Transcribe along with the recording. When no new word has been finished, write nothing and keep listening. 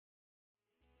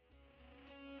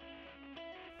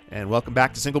And welcome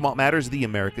back to Single Malt Matters, the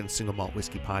American Single Malt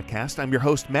Whiskey Podcast. I'm your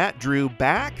host, Matt Drew,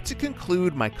 back to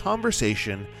conclude my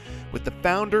conversation with the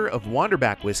founder of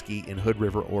Wanderback Whiskey in Hood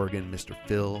River, Oregon, Mr.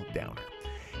 Phil Downer.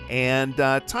 And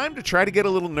time to try to get a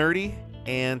little nerdy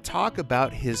and talk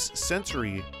about his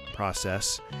sensory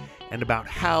process and about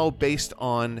how, based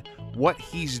on what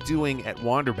he's doing at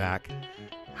Wanderback,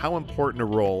 how important a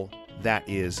role that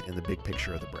is in the big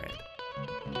picture of the brand.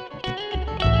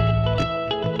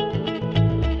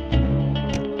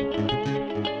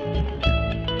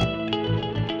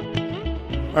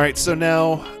 All right, so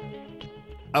now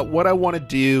what I want to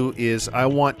do is I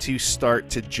want to start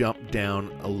to jump down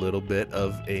a little bit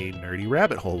of a nerdy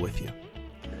rabbit hole with you.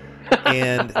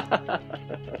 And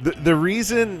the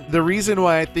reason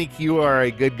why I think you are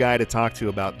a good guy to talk to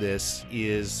about this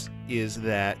is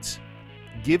that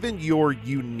given your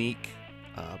unique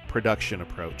production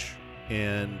approach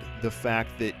and the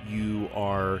fact that you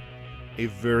are a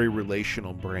very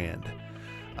relational brand,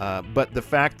 but the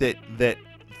fact that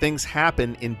things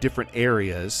happen in different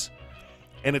areas,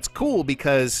 and it's cool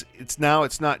because it's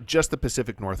not just the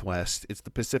Pacific Northwest, it's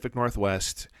the Pacific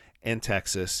Northwest and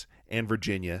Texas and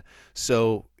Virginia.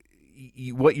 So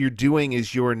what you're doing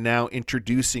is you're now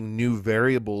introducing new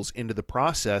variables into the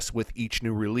process with each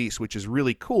new release, which is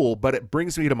really cool. But it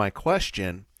brings me to my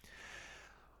question: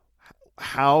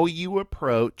 how you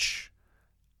approach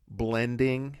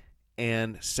blending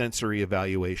and sensory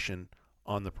evaluation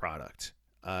on the product.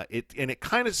 It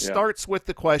kind of starts with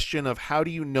the question of how do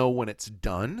you know when it's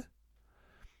done?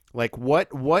 Like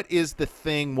what is the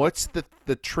thing? What's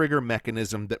the trigger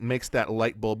mechanism that makes that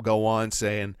light bulb go on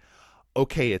saying,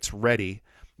 okay, it's ready?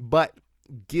 But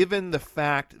given the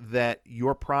fact that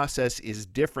your process is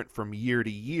different from year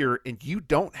to year and you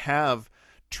don't have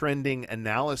trending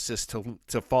analysis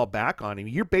to fall back on,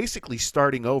 you're basically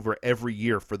starting over every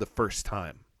year for the first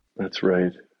time. That's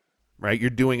right. Right?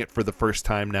 You're doing it for the first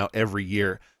time now every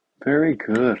year. Very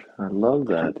good. I love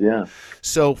that. Yeah.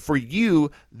 So for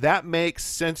you, that makes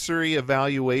sensory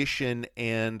evaluation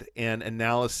and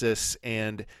analysis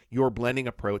and your blending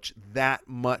approach that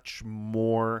much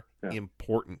more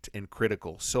important and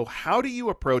critical. So how do you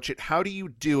approach it? How do you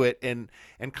do it? And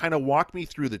kind of walk me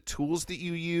through the tools that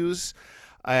you use.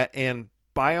 And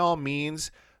by all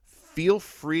means, feel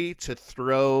free to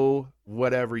throw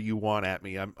whatever you want at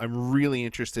me. I'm really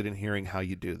interested in hearing how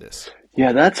you do this.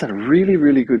 Yeah, that's a really,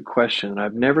 really good question.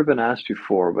 I've never been asked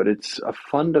before, but it's a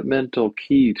fundamental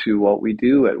key to what we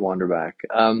do at Wanderback.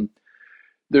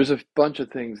 There's a bunch of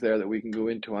things there that we can go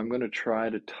into. I'm going to try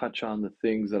to touch on the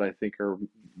things that I think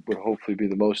would hopefully be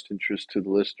the most interest to the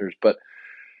listeners. But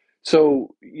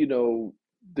so,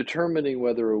 determining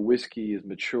whether a whiskey is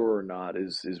mature or not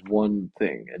is one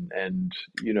thing, and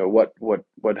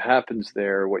what happens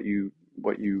there, what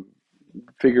you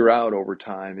figure out over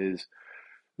time is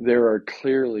there are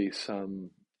clearly some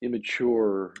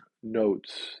immature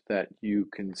notes that you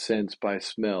can sense by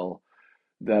smell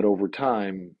that over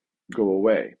time go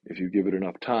away if you give it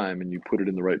enough time and you put it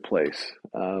in the right place.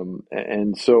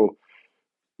 And so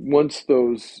once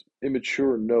those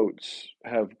immature notes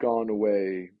have gone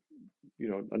away,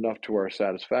 enough to our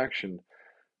satisfaction,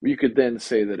 we could then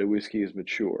say that a whiskey is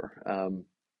mature.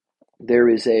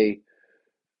 There's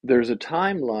a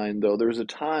timeline, though. There's a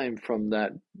time from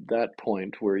that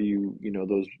point where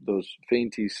those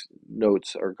fainty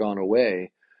notes are gone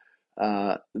away.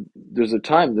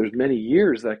 There's many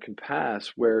years that can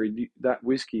pass where that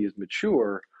whiskey is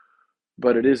mature,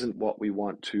 but it isn't what we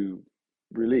want to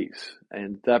release,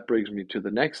 and that brings me to the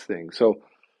next thing. So,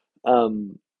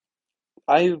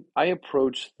 I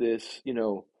approach this,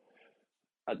 the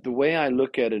way I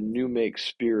look at a new make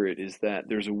spirit is that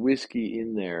there's a whiskey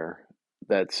in there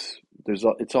it's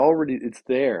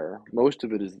there. Most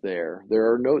of it is there.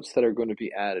 There are notes that are going to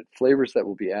be added, flavors that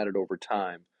will be added over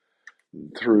time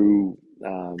through,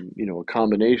 a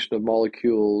combination of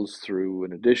molecules, through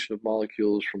an addition of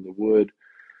molecules from the wood.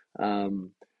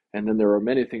 And then there are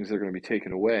many things that are going to be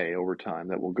taken away over time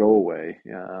that will go away.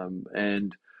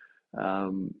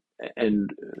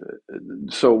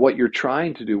 So what you're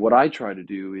trying to do, what I try to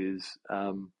do is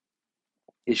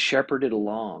shepherd it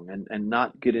along and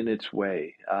not get in its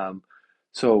way.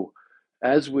 So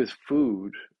as with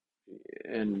food,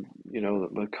 and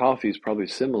the coffee is probably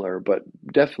similar, but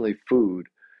definitely food,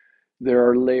 there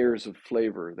are layers of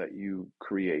flavor that you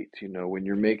create. When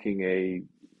you're making a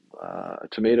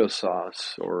tomato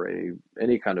sauce or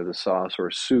any kind of a sauce or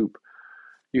a soup,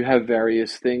 you have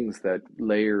various things that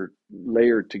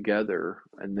layered together,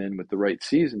 and then with the right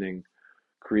seasoning,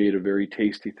 create a very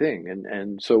tasty thing.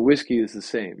 And so whiskey is the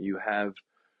same. You have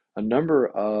a number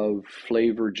of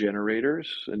flavor generators.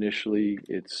 Initially,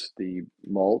 it's the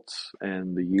malts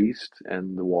and the yeast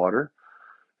and the water,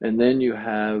 and then you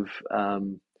have,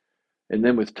 and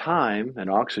then with time and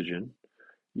oxygen,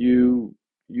 you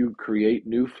you create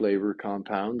new flavor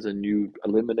compounds and you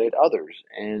eliminate others.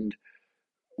 And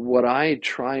what I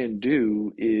try and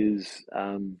do is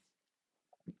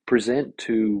present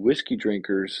to whiskey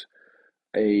drinkers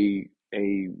a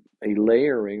a a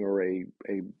layering or a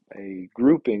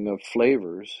grouping of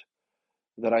flavors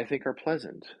that I think are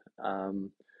pleasant.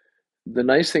 Um, the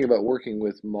nice thing about working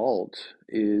with malt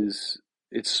is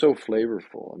it's so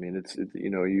flavorful. I mean, if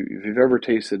you've ever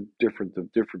tasted the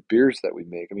different beers that we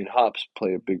make. I mean, hops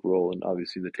play a big role in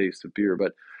obviously the taste of beer,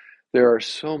 but there are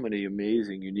so many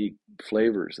amazing, unique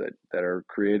flavors that are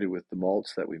created with the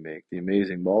malts that we make, the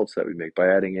amazing malts that we make by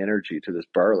adding energy to this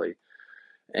barley.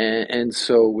 And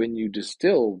so when you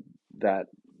distill that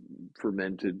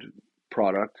fermented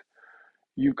product,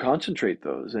 you concentrate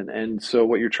those. And so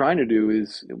what you're trying to do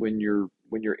is when you're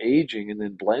aging and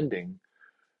then blending,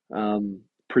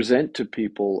 present to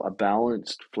people a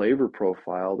balanced flavor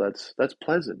profile that's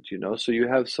pleasant. So you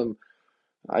have some.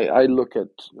 I look at.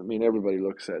 I mean, everybody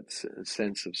looks at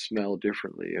sense of smell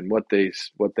differently, and what they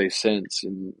sense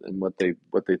and what they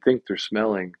think they're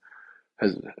smelling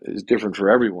has is different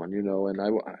for everyone. And I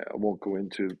won't go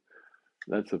into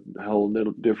that's a whole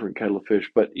little different kettle of fish.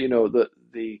 But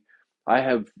the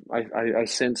I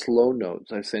sense low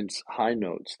notes. I sense high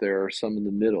notes. There are some in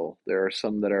the middle. There are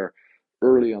some that are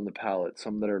early on the palate.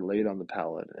 Some that are late on the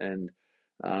palate. And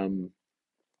um,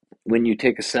 when you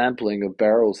take a sampling of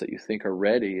barrels that you think are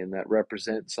ready and that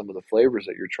represent some of the flavors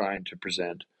that you're trying to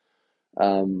present,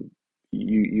 um,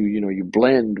 you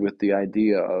blend with the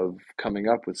idea of coming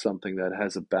up with something that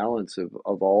has a balance of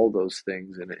all those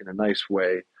things in a nice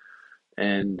way,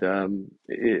 and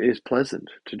it is pleasant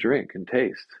to drink and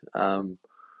taste.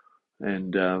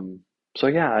 And so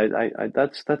yeah,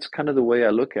 that's kind of the way I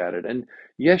look at it. And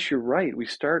yes, you're right. We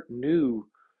start new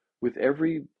with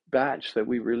every batch that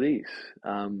we release.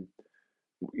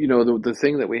 The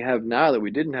thing that we have now that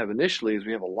we didn't have initially is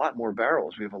we have a lot more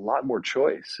barrels. We have a lot more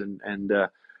choice, and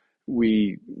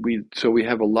we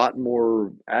have a lot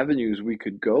more avenues we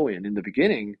could go in. In the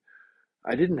beginning,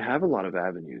 I didn't have a lot of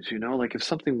avenues. Like if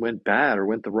something went bad or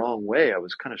went the wrong way, I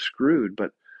was kind of screwed.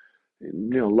 But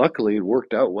luckily it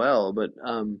worked out well. But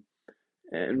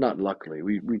not luckily,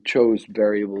 we chose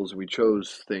variables, we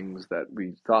chose things that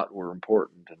we thought were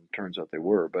important, and it turns out they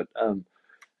were. But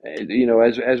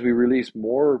as we release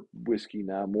more whiskey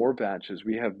now, more batches,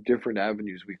 we have different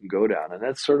avenues we can go down, and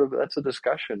that's a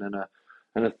discussion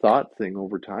and a thought thing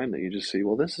over time that you just see,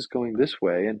 well, this is going this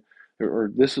way, and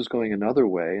or this is going another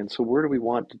way, and so where do we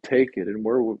want to take it, and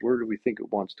where do we think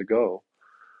it wants to go,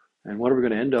 and what are we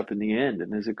going to end up in the end,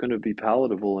 and is it going to be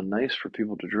palatable and nice for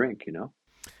people to drink?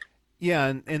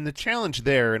 Yeah, and the challenge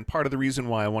there, and part of the reason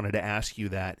why I wanted to ask you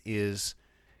that is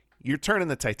you're turning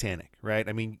the Titanic, right?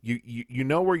 I mean, you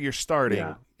know where you're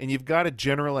Yeah, starting, and you've got a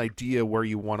general idea where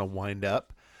you want to wind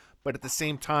up, but at the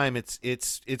same time,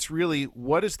 it's really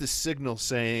what is the signal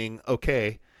saying?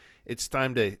 Okay, it's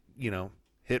time to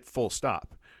hit full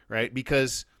stop, right?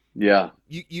 Because yeah,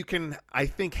 you can I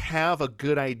think have a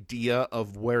good idea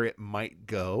of where it might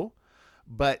go,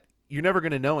 but you're never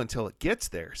going to know until it gets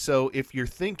there. So if you're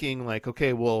thinking like,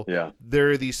 okay, well, yeah, there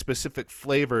are these specific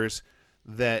flavors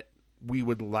that we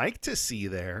would like to see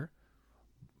there,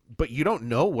 but you don't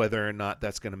know whether or not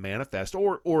that's going to manifest,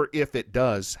 or if it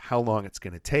does, how long it's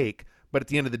going to take. But at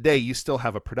the end of the day, you still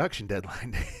have a production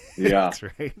deadline to yeah, hit,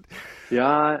 right?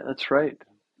 yeah. That's right.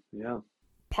 Yeah,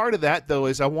 Part of that though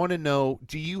is I want to know,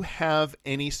 do you have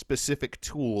any specific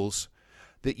tools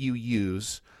that you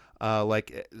use,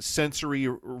 like sensory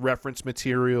reference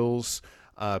materials,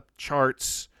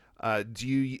 charts? Do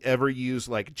you ever use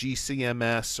like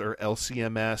GCMS or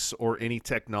LCMS or any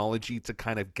technology to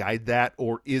kind of guide that?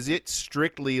 Or is it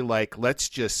strictly like, let's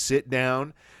just sit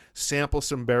down, sample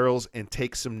some barrels, and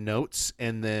take some notes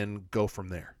and then go from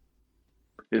there?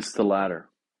 it's the latter.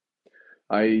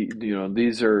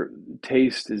 These are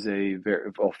taste is a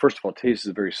very well. First of all, taste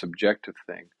is a very subjective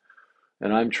thing,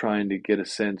 and I'm trying to get a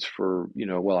sense for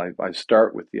well, I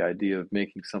start with the idea of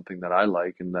making something that I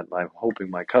like and that I'm hoping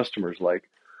my customers like,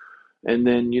 and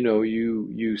then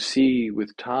you see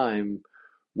with time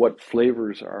what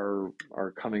flavors are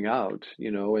coming out,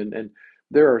 and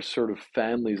there are sort of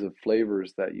families of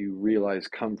flavors that you realize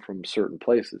come from certain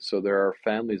places. So there are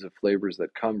families of flavors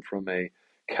that come from a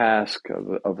cask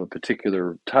of a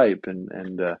particular type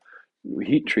and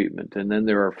heat treatment, and then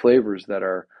there are flavors that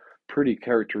are pretty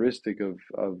characteristic of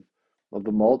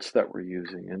the malts that we're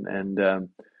using, and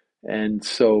And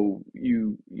so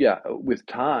yeah, with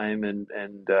time and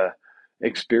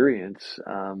experience,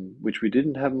 which we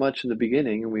didn't have much in the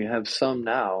beginning, and we have some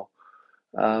now,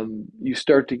 you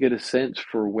start to get a sense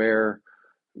for where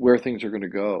things are going to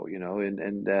go,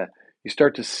 and you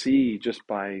start to see just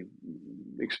by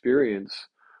experience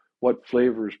what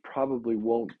flavors probably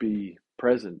won't be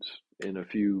present in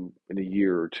a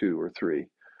year or two or three.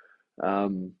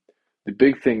 Um, the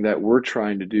big thing that we're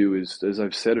trying to do is, as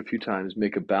I've said a few times,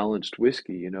 make a balanced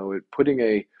whiskey. Putting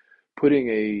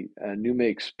a new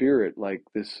make spirit like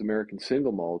this American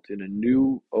single malt in a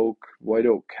new white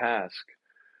oak cask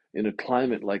in a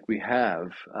climate like we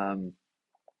have.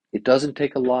 It doesn't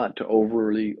take a lot to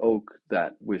overly oak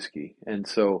that whiskey. And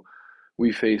so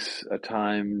we face a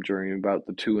time during about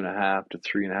the 2.5 to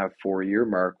 3.5, 4 year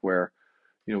mark where,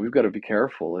 we've got to be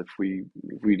careful. If we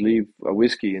leave a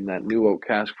whiskey in that new oak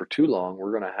cask for too long,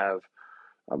 we're going to have,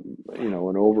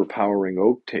 an overpowering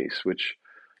oak taste, which,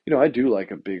 I do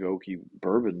like a big oaky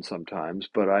bourbon sometimes,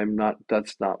 but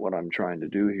that's not what I'm trying to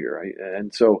do here.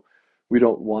 And so we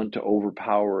don't want to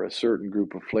overpower a certain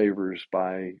group of flavors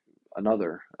by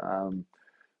another. And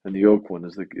the oak one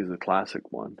is the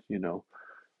classic one.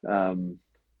 Um,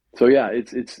 so yeah,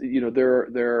 it's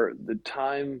the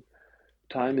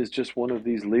time is just one of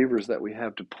these levers that we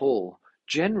have to pull.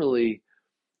 Generally,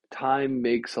 time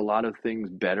makes a lot of things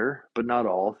better, but not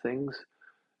all things.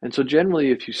 And so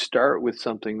generally, if you start with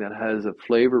something that has a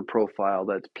flavor profile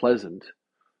that's pleasant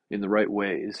in the right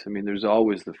ways, I mean, there's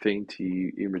always the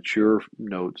fainty, immature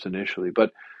notes initially,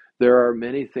 but there are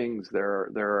many things. There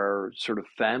are sort of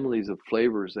families of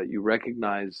flavors that you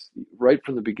recognize right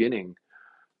from the beginning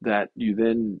that you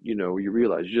then, you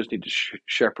realize you just need to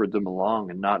shepherd them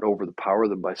along and not overpower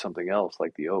them by something else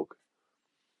like the oak.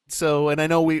 So, and I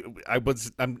know and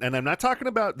I'm not talking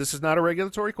about, this is not a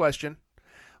regulatory question,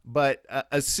 but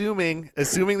assuming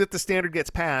that the standard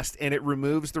gets passed and it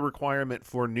removes the requirement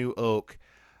for new oak,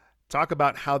 talk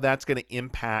about how that's going to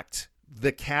impact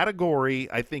the category,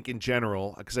 I think, in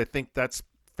general, because I think that's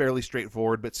fairly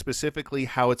straightforward, but specifically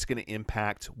how it's going to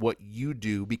impact what you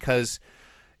do, because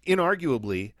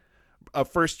inarguably, a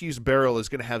first use barrel is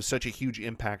going to have such a huge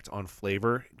impact on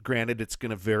flavor. Granted, it's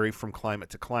going to vary from climate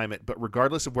to climate, but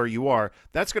regardless of where you are,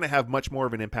 that's going to have much more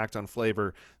of an impact on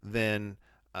flavor than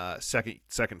second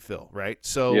fill, right?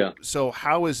 Yeah. So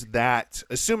how is that,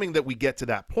 assuming that we get to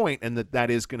that point and that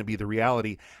is going to be the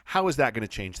reality, how is that going to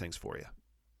change things for you?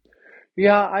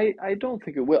 Yeah, I don't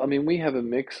think it will. I mean, we have a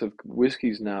mix of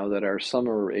whiskeys now that are some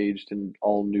are aged in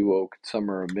all new oak, some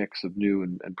are a mix of new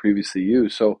and previously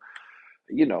used. So,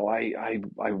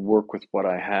 I work with what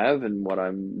I have and what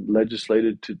I'm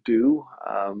legislated to do.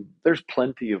 There's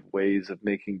plenty of ways of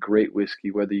making great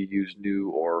whiskey, whether you use new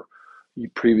or you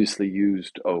previously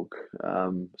used oak,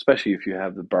 especially if you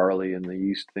have the barley and the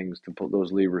yeast things to pull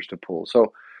those levers to pull.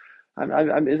 So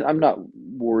I'm not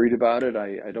worried about it.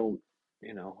 I don't,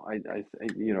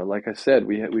 like I said,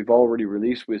 we've already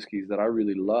released whiskeys that I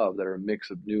really love that are a mix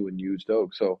of new and used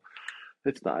oak. So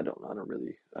it's not. I don't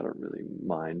really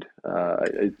mind.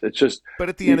 It's just. But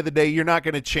at the end You, of the day, you're not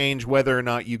going to change whether or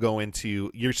not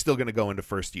you're still going to go into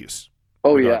first use,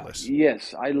 oh yeah, regardless.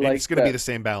 yes, I It's like going to be that. the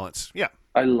same balance. Yeah.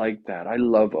 I like that. I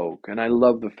love oak, and I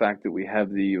love the fact that we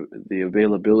have the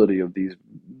availability of these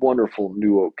wonderful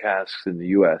new oak casks in the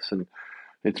U.S. And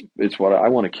it's what I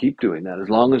want to keep doing that as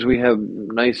long as we have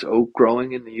nice oak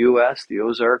growing in the U.S., the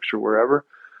Ozarks or wherever.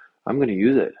 I'm going to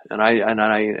use it,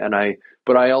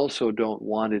 but I also don't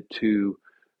want it to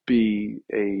be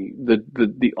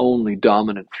the only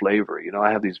dominant flavor.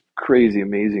 I have these crazy,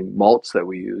 amazing malts that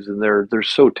we use, and they're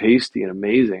so tasty and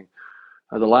amazing.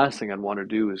 The last thing I'd want to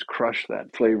do is crush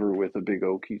that flavor with a big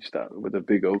oaky stuff, with a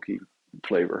big oaky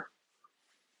flavor.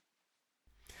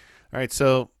 All right.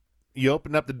 So you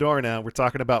opened up the door now. We're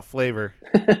talking about flavor.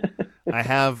 I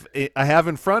have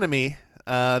in front of me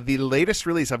the latest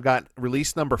release. I've got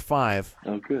release number 5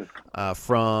 Oh, good.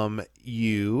 from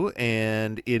you,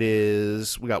 and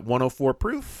we got 104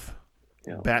 proof,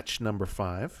 Yeah, batch number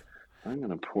 5. I'm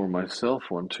gonna pour myself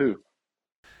one too.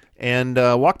 And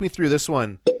walk me through this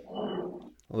one a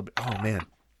little bit. Oh man.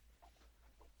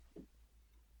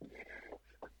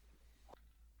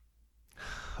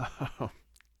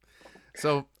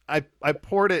 So I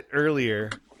poured it earlier,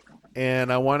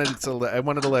 and I wanted to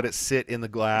let it sit in the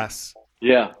glass,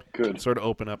 Yeah, good. sort of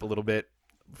open up a little bit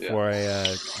Yeah.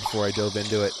 before I dove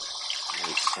into it.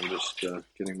 Nice. I'm just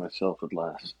getting myself a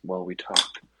glass while we talk.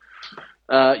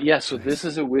 Yeah, so this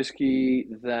Nice. is a whiskey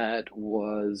that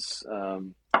was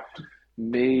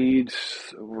made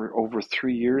over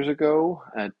 3 years ago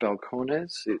at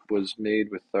Balcones. It was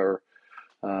made with our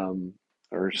um,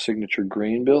 our signature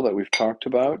grain bill that we've talked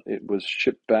about. It was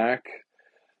shipped back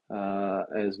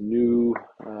as new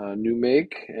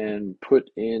make and put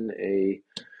in a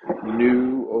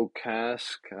new oak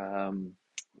cask.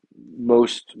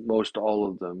 Most all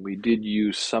of them. We did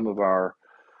use some of our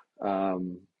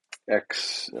um,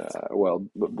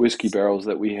 whiskey barrels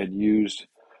that we had used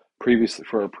previously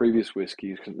for our previous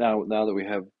whiskeys. 'Cause now that we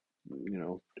have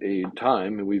a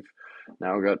time, and we've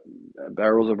now got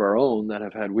barrels of our own that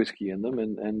have had whiskey in them,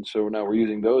 and so now we're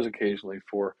using those occasionally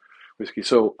for whiskey.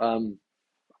 So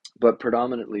but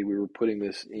predominantly we were putting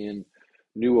this in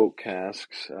new oak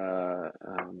casks,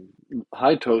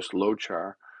 high toast, low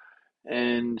char,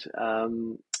 and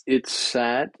it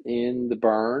sat in the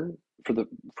barn for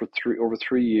over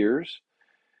 3 years.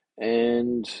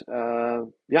 And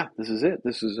yeah, this is it.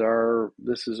 This is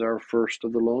our first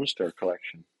of the Lone Star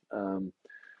collection.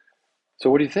 So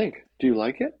what do you think? Do you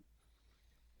like it?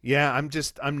 Yeah,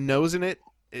 I'm nosing it.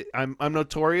 I'm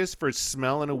notorious for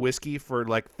smelling a whiskey for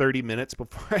like 30 minutes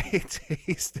before I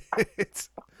taste it. Because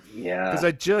Yeah.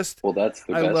 I Well, that's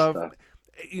the I best love, stuff.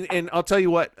 and I'll tell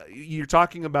you what, you're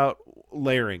talking about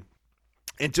layering,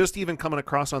 and just even coming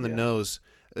across on the Yeah. nose.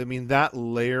 I mean, that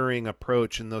layering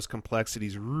approach and those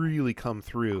complexities really come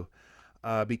through,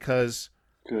 because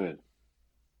Good.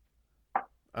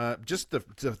 just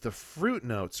the fruit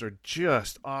notes are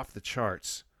just off the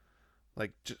charts.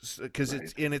 Like, just because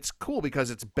Right. it's cool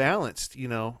because it's balanced,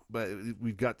 But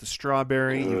we've got the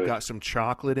strawberry, you've Good. got some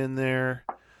chocolate in there,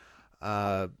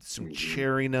 some Hmm.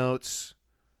 cherry notes.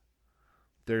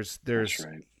 That's There's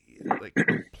right. like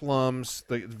plums,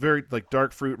 like very like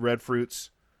dark fruit, red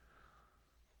fruits.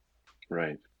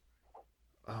 Right.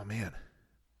 Oh man,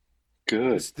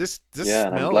 Good. this Yeah,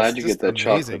 and I'm smells glad you get just that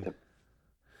chocolate. amazing.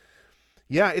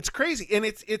 Yeah, it's crazy, and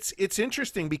it's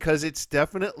interesting because it's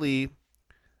definitely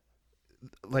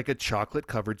like a chocolate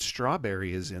covered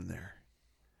strawberry is in there.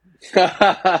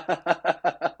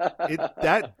 It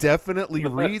that definitely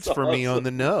That's reads for me on awesome.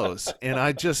 the nose, and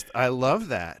I love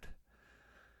that.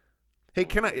 Hey,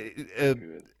 can Oh, I?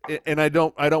 good. And I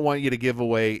don't want you to give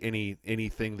away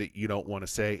anything that you don't want to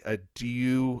say. Do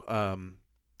you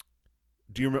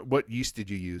remember what yeast did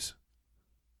you use?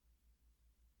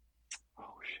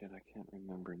 Oh shit, I can't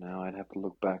remember now. I'd have to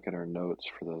look back at our notes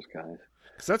for those guys.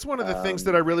 Because that's one of the things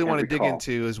that I I really can't want to dig recall.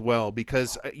 into as well.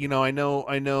 Because I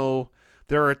know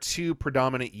there are two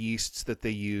predominant yeasts that they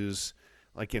use,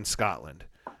 like in Scotland,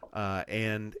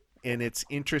 and it's That's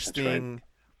right. interesting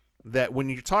that when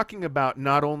you're talking about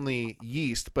not only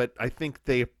yeast, but I think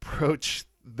they approach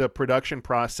the production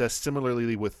process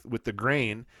similarly with the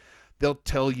grain. They'll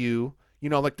tell you,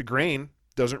 like the grain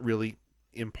doesn't really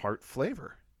impart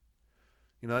flavor.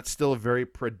 That's still a very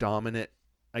predominant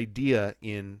idea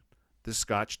in the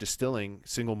Scotch distilling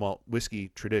single malt whiskey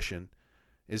tradition,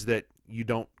 is that you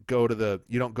don't go to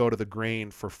the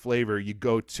grain for flavor, you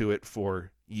go to it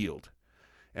for yield,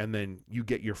 and then you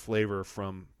get your flavor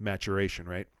from maturation,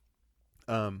 right?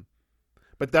 Um,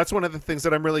 but that's one of the things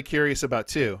that I'm really curious about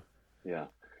too. Yeah.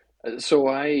 So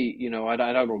I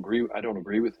don't agree. I don't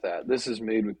agree with that. This is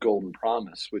made with Golden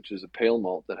Promise, which is a pale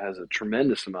malt that has a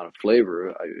tremendous amount of flavor.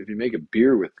 If you make a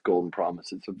beer with Golden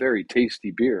Promise, it's a very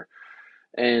tasty beer.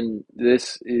 And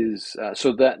this is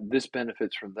so that this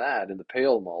benefits from that, and the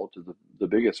pale malt is the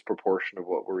biggest proportion of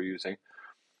what we're using.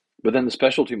 But then the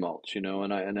specialty malts,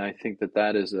 and I think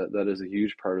that is a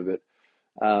huge part of it.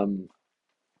 Um,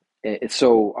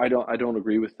 so I don't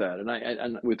agree with that,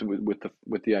 and with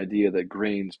the idea that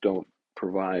grains don't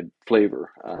provide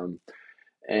flavor.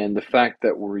 And the fact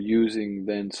that we're using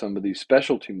then some of these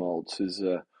specialty malts is,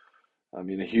 I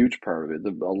mean, a huge part of it.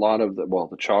 A lot of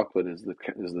the chocolate is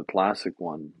the classic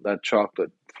one. That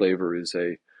chocolate flavor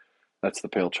that's the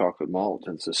pale chocolate malt,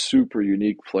 and it's a super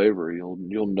unique flavor.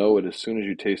 You'll know it as soon as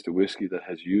you taste a whiskey that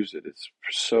has used it.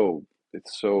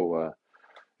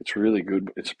 It's really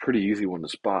good. It's a pretty easy one to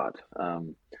spot,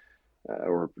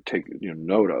 or take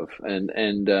note of,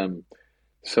 and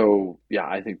so yeah,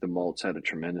 I think the malts had a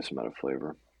tremendous amount of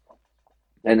flavor.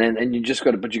 And you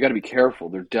got to be careful.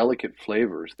 They're delicate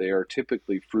flavors. They are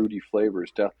typically fruity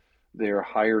flavors. They are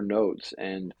higher notes,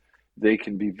 and they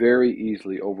can be very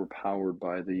easily overpowered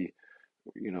by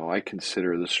I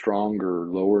consider the stronger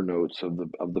lower notes of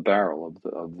the barrel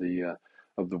of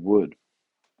the wood.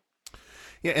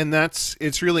 Yeah, and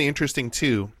it's really interesting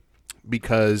too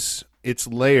because it's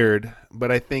layered,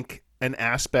 but I think an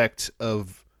aspect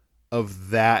of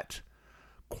that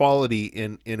quality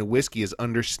in a whiskey is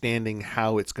understanding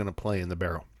how it's going to play in the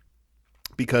barrel.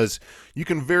 because you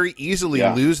can very easily Yeah,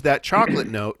 lose that chocolate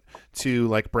note to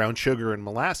like brown sugar and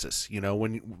molasses. You know,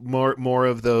 when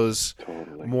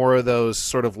totally, more of those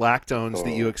sort of lactones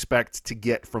that you totally. expect to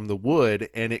get from the wood,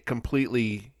 and it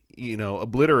completely,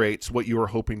 obliterates what you were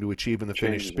hoping to achieve in the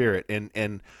finished Changes it. spirit. And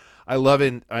I love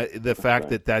the That's fact right.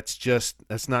 that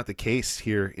that's not the case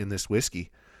here in this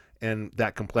whiskey, and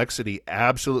that complexity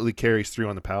absolutely carries through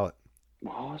on the palate.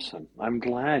 Awesome. I'm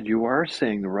glad you are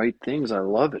saying the right things. I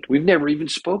love it. We've never even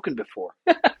spoken before.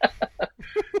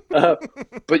 Uh,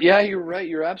 but yeah, you're right.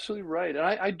 You're absolutely right. And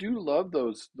I do love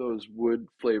those wood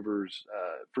flavors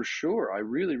for sure. I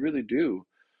really, really do.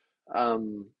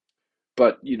 Um,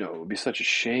 but it would be such a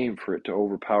shame for it to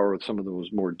overpower some of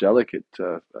those more delicate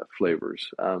flavors.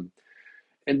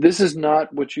 And this is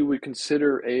not what you would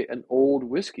consider an old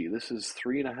whiskey. This is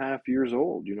 3.5 years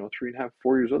old. 3.5,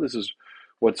 4 years old. This is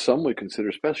what some would consider,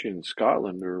 especially in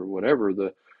Scotland or whatever,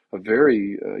 the a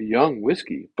very young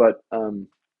whiskey. But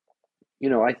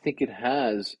I think it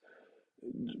has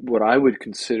what I would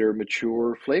consider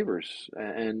mature flavors,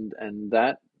 and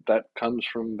that comes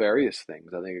from various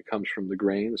things. I think it comes from the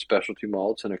grain, the specialty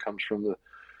malts, and it comes from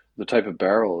the type of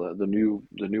barrel, the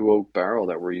new oak barrel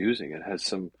that we're using. It has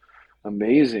some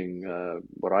amazing,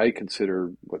 what I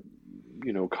consider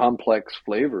complex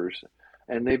flavors,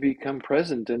 and they become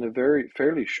present in a very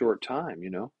fairly short time.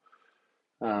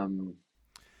 Um,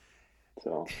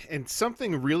 so And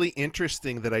something really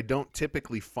interesting that I don't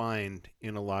typically find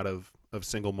in a lot of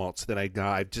single malts that I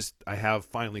got. I have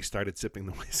finally started sipping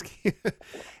the whiskey,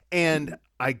 and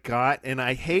I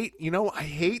hate I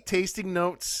hate tasting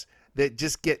notes that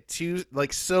just get too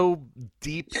like so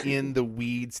deep in the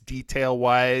weeds detail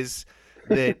wise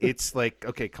that it's like,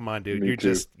 okay, come on, dude, me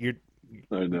too.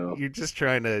 I know. you're just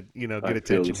trying to I get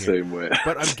feel the attention here. same way.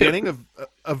 But I'm getting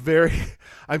a very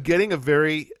I'm getting a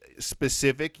very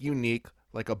specific, unique,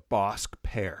 like a Bosque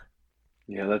pear.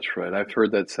 Yeah, that's right. I've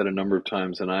heard that said a number of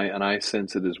times, and I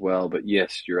sense it as well. But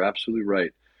yes, you're absolutely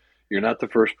right. You're not the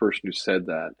first person who said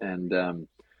that, and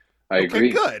I Okay,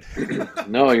 agree. good.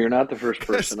 No, you're not the first Because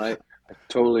person. I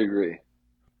totally agree.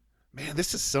 man,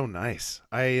 this is so nice.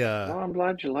 Well, I'm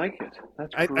glad you like it.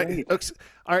 That's I great.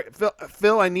 all right,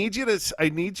 Phil, I need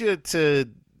you to.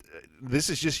 This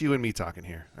is just you and me talking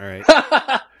here. All right,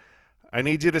 I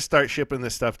need you to start shipping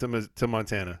this stuff to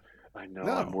Montana. I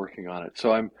know I'm No, working on it.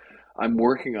 So I'm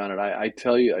working on it. I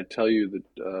tell you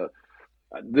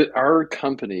that our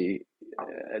company,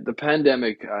 the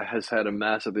pandemic has had a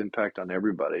massive impact on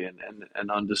everybody,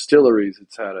 and on distilleries,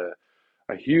 it's had a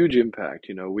huge impact.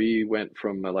 We went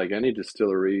from like any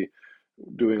distillery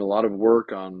doing a lot of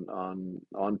work on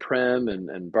prem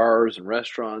and bars and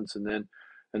restaurants, and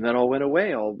that all went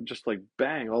away, all just like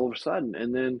bang, all of a sudden.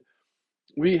 And then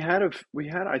we had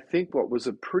I think what was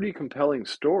a pretty compelling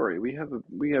story. We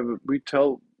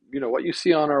tell what you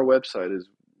see on our website is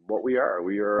what we are.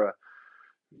 We are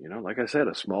like I said,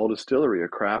 a small distillery, a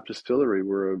craft distillery.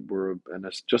 And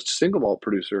it's just a single malt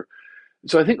producer.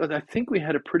 So I think we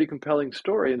had a pretty compelling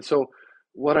story. And so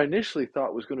what I initially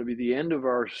thought was going to be the end of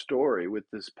our story with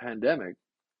this pandemic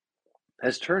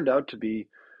has turned out to be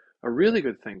a really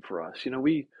good thing for us.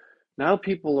 We now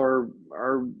people are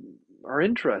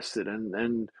interested,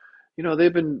 and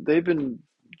they've been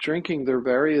drinking their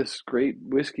various great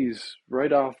whiskeys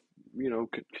right off.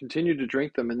 Continue to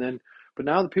drink them, and then but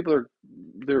now the people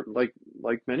they're like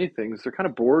many things, they're kind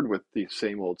of bored with the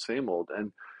same old,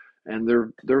 and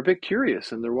they're a bit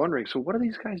curious, and they're wondering, so what are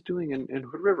these guys doing in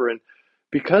Hood River? And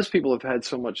because people have had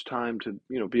so much time to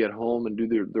be at home and do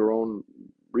their own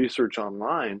research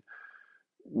online,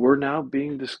 we're now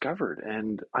being discovered.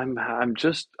 And I'm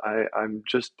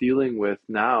just dealing with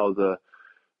now the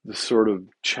sort of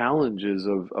challenges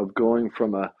of going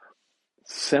from a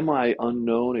semi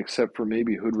unknown, except for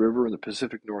maybe Hood River in the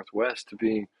Pacific Northwest, to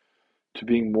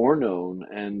being more known.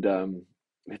 And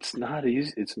it's not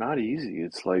easy. It's not easy.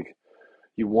 It's like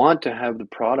you want to have the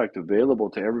product available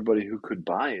to everybody who could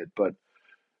buy it, but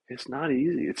it's not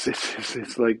easy. It's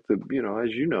like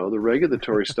as the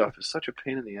regulatory stuff is such a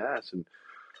pain in the ass, and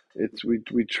we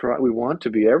want to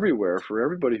be everywhere for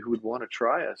everybody who would want to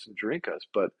try us and drink us,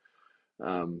 but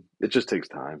it just takes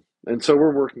time. And so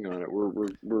we're working on it.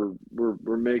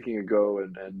 We're making a go,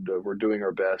 and we're doing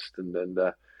our best. And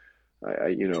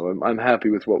I'm happy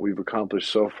with what we've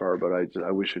accomplished so far, but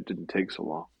I wish it didn't take so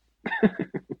long.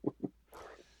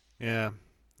 yeah.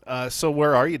 So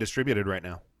where are you distributed right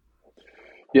now?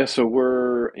 Yeah, so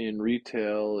we're in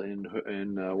retail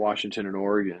in Washington and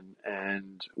Oregon,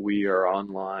 and we are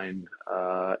online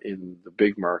in the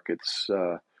big markets.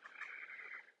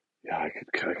 Yeah, I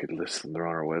could list them. They're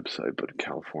on our website, but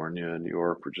California and New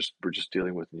York, we're just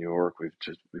dealing with New York. We've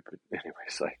been,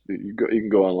 anyways. Like you can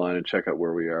go online and check out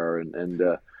where we are, and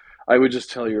I would just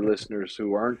tell your listeners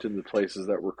who aren't in the places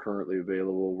that we're currently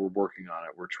available, we're working on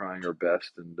it. We're trying our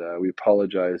best, and we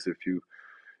apologize if you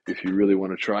really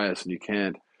want to try us and you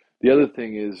can't. The other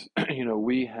thing is,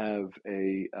 we have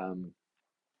a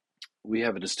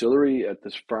distillery at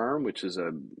this farm, which is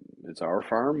it's our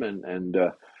farm, and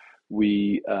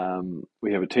we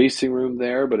have a tasting room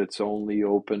there, but it's only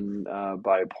open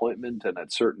by appointment and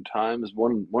at certain times.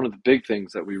 One of the big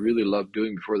things that we really loved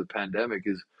doing before the pandemic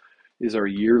is our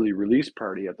yearly release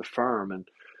party at the farm, and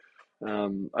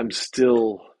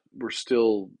we're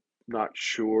still not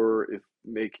sure if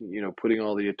putting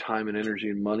all the time and energy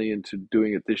and money into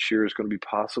doing it this year is going to be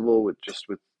possible with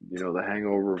the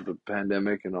hangover of the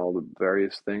pandemic and all the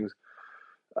various things.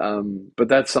 But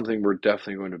that's something we're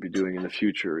definitely going to be doing in the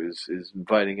future is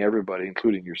inviting everybody,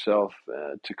 including yourself,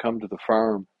 to come to the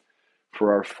farm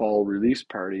for our fall release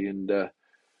party and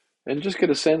just get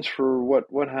a sense for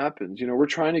what happens. We're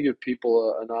trying to give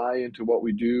people an eye into what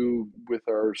we do with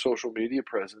our social media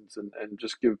presence and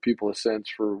just give people a sense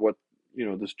for what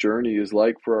this journey is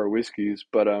like for our whiskeys.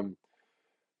 But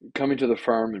coming to the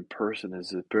farm in person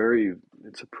is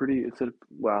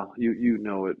well, you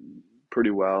know it pretty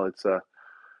well. It's a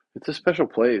special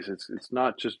place. It's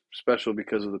not just special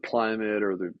because of the climate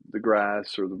or the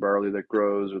grass or the barley that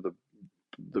grows or the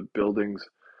buildings.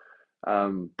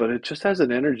 But it just has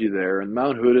an energy there, and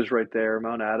Mount Hood is right there.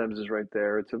 Mount Adams is right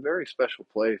there. It's a very special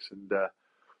place, and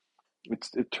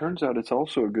it turns out it's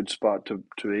also a good spot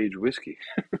to age whiskey.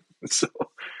 So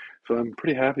so I'm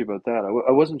pretty happy about that.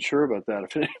 I wasn't sure about that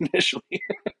initially.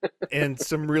 And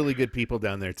some really good people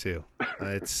down there too.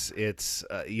 It's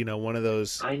one of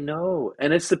those. I know,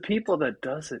 and it's the people that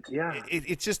does it. Yeah,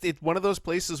 It's one of those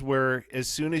places where as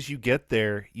soon as you get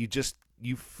there, you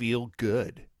feel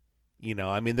good.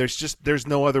 I mean, there's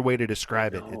no other way to I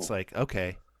describe it. It's know, like,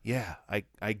 okay, yeah,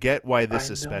 I get why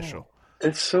this I is special. know.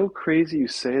 It's so crazy you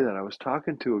say that. I was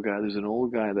talking to a guy. There's an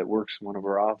old guy that works in one of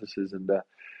our offices, and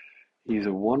he's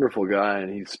a wonderful guy,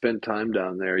 and he spent time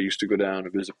down there. He used to go down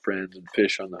and visit friends and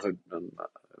fish on the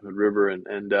Hood River,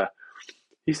 and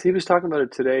he was talking about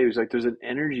it today. He was like, "There's an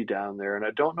energy down there," and I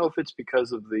don't know if it's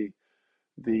because of the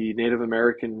Native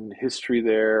American history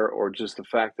there, or just the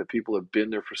fact that people have been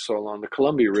there for so long. The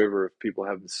Columbia River, if people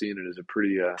haven't seen it, is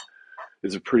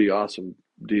a pretty awesome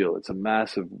deal. It's a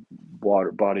massive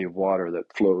water body of water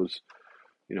that flows,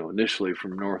 initially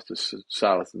from north to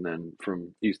south, and then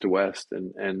from east to west,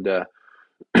 and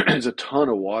there's a ton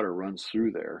of water runs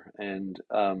through there, and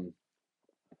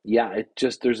yeah, it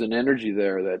just there's an energy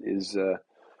there that is.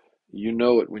 You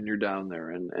know it when you're down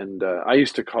there, and I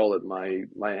used to call it my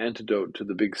antidote to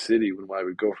the big city when I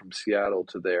would go from Seattle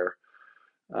to there.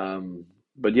 Um,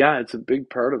 but yeah, it's a big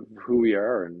part of who we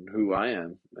are and who I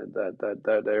am.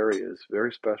 That area is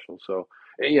very special. So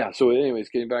yeah. So anyways,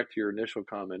 getting back to your initial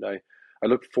comment, I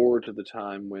look forward to the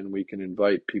time when we can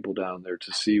invite people down there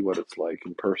to see what it's like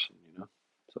in person.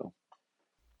 So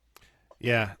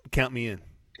Yeah, count me in.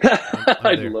 I'm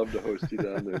I'd there. love to host you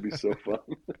down there. It'd be so fun.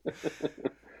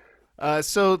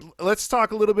 So let's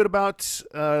talk a little bit about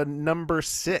number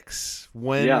 6.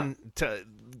 Yeah.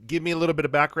 Give me a little bit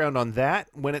of background on that,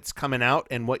 when it's coming out,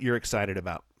 and what you're excited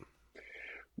about.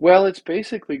 Well, it's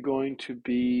basically going to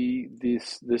be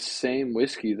this same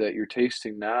whiskey that you're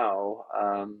tasting now,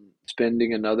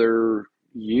 spending another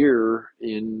year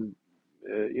in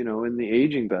the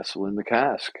aging vessel in the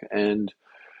cask, and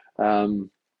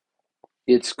um,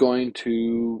 it's going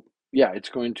to yeah, it's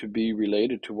going to be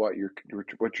related to what you're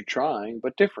trying,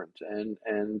 but different, and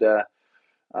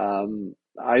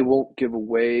I won't give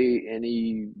away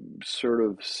any sort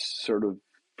of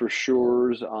for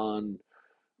sures on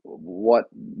what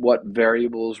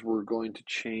variables we're going to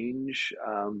change.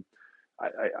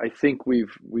 I think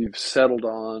we've settled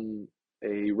on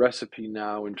a recipe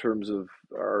now in terms of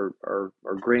our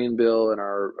grain bill and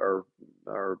our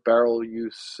barrel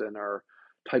use and our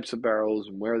types of barrels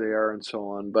and where they are and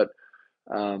so on. But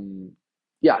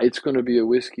yeah, it's going to be a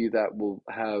whiskey that will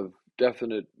have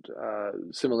definite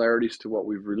similarities to what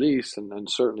we've released and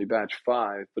certainly batch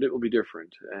five, but it will be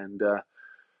different. And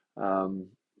um,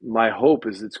 my hope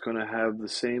is it's going to have the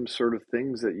same sort of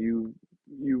things that you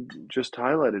just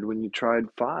highlighted when you tried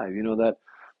five.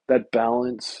 That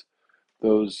balance,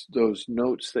 those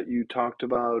notes that you talked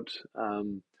about.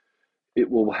 It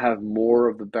will have more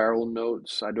of the barrel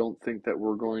notes. I don't think that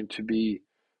we're not going to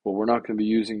be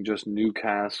using just new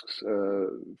casks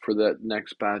for that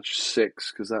next batch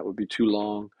six because that would be too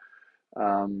long.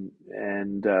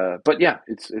 But yeah,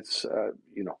 it's it's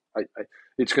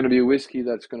going to be a whiskey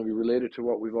that's going to be related to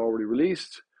what we've already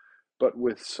released, but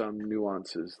with some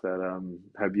nuances that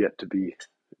have yet to be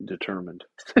determined.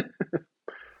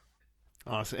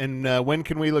 Awesome. And when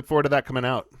can we look forward to that coming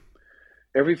out?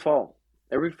 Every fall,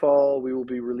 every fall we will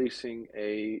be releasing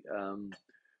a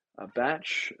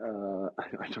batch.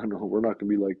 I don't know. We're not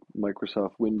going to be like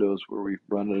Microsoft Windows where we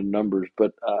run out of numbers,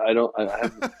 but I don't. I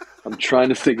have. I'm trying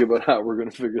to think about how we're going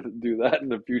to do that in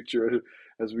the future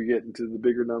as we get into the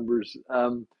bigger numbers.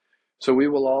 So we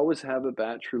will always have a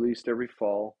batch released every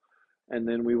fall, and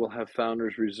then we will have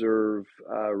Founders Reserve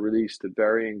released at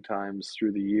varying times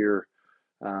through the year.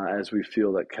 As we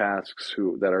feel that casks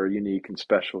that are unique and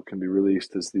special can be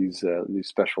released as these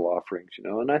special offerings,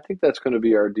 and I think that's going to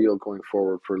be our deal going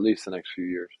forward for at least the next few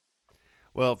years.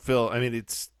 Well, Phil, I mean,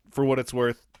 it's for what it's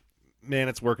worth, man,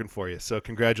 it's working for you. So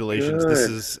congratulations. Good. This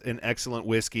is an excellent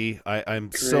whiskey.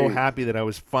 I'm so happy that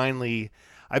I've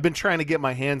been trying to get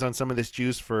my hands on some of this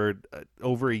juice for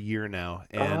over a year now,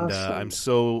 and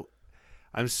Awesome.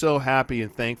 I'm so happy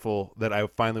and thankful that I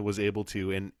finally was able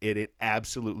to, and it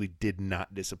absolutely did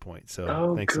not disappoint. So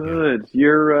Oh, thanks again. good.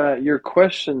 Your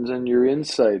questions and your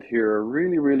insight here are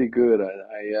really, really good.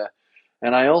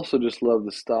 And I also just love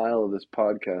the style of this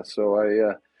podcast. So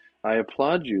I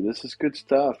applaud you. This is good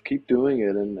stuff. Keep doing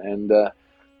it. And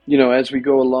as we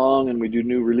go along and we do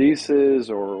new releases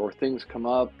or things come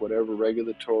up, whatever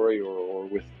regulatory or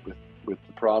with the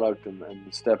product and the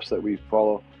steps that we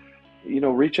follow,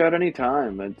 reach out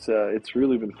anytime. It's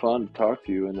really been fun to talk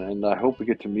to you, and I hope we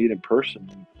get to meet in person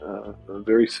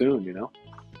very soon.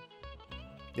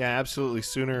 Yeah, absolutely.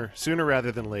 Sooner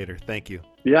rather than later. Thank you.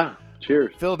 Yeah.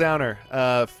 Cheers. Phil Downer,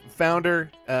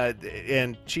 founder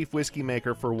and chief whiskey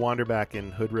maker for Wanderback in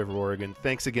Hood River, Oregon.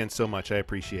 Thanks again so much. I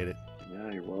appreciate it.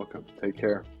 Yeah, you're welcome. Take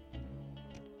care.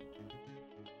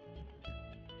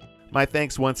 My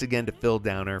thanks once again to Phil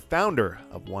Downer, founder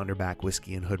of Wanderback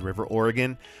Whiskey in Hood River,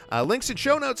 Oregon. Links and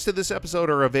show notes to this episode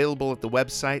are available at the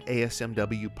website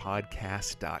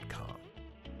asmwpodcast.com.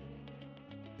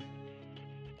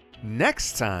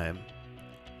 Next time,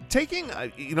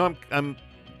 I'm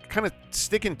kind of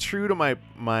sticking true to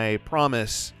my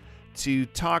promise to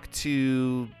talk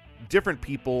to different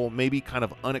people, maybe kind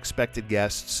of unexpected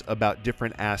guests about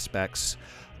different aspects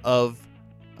of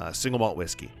single malt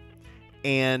whiskey.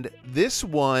 And this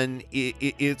one,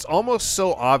 it's almost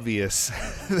so obvious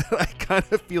that I kind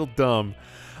of feel dumb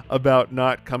about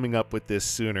not coming up with this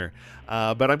sooner.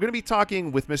 But I'm going to be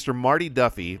talking with Mr. Marty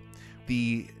Duffy,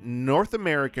 the North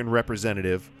American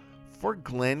representative for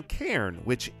Glencairn,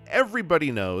 which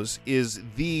everybody knows is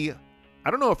I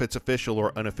don't know if it's official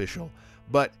or unofficial,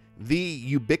 but the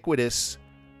ubiquitous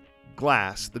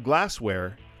the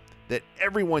glassware that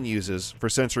everyone uses for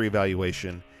sensory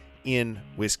evaluation in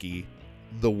whiskey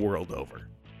the world over.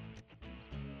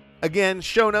 Again,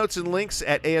 show notes and links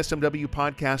at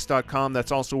asmwpodcast.com.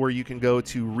 That's also where you can go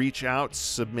to reach out,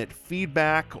 submit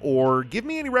feedback, or give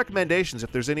me any recommendations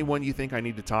if there's anyone you think I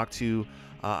need to talk to,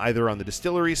 either on the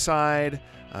distillery side,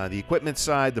 the equipment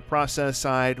side, the process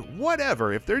side,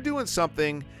 whatever. If they're doing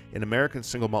something in American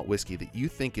single malt whiskey that you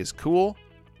think is cool,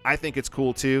 I think it's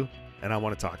cool too, and I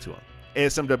want to talk to them.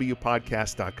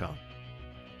 asmwpodcast.com.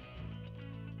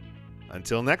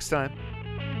 Until next time.